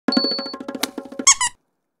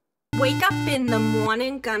Wake up in the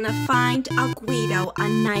morning, gonna find a Guido, a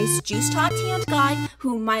nice juiced hot tanned guy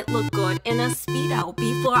who might look good in a Speedo.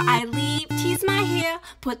 Before I leave, tease my hair,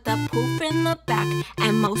 put the poof in the back,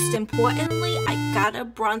 and most importantly, I gotta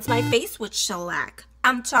bronze my face with shellac.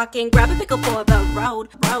 I'm talking grab a pickle for the road,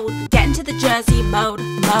 get into the Jersey mode,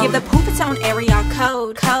 give the poof its own area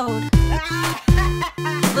code.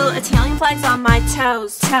 Little Italian flags on my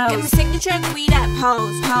toes. Give me signature Guido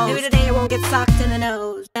pose. Maybe today I won't get socked in the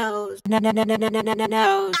nose. Nose.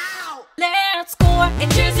 Let's score in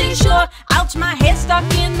Jersey Shore. Ouch, my hair stuck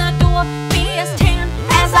in the door. Be as tan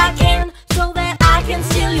as I can, so that I can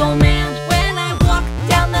steal your man. When I walk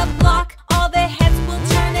down the block,